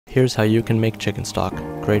Here's how you can make chicken stock,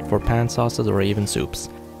 great for pan sauces or even soups.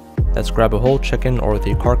 Let's grab a whole chicken or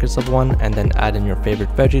the carcass of one and then add in your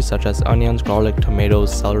favorite veggies such as onions, garlic,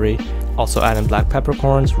 tomatoes, celery. Also add in black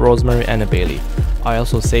peppercorns, rosemary and a bay leaf. I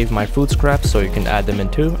also saved my food scraps so you can add them in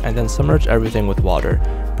too, and then submerge everything with water.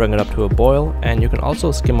 Bring it up to a boil, and you can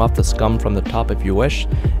also skim off the scum from the top if you wish.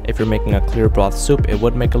 If you're making a clear broth soup, it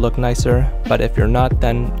would make it look nicer, but if you're not,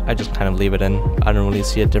 then I just kind of leave it in. I don't really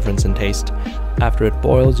see a difference in taste. After it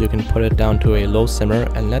boils, you can put it down to a low simmer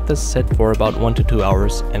and let this sit for about 1 to 2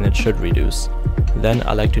 hours, and it should reduce. Then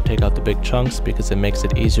I like to take out the big chunks because it makes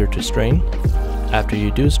it easier to strain. After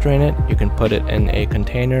you do strain it, you can put it in a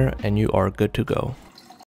container and you are good to go.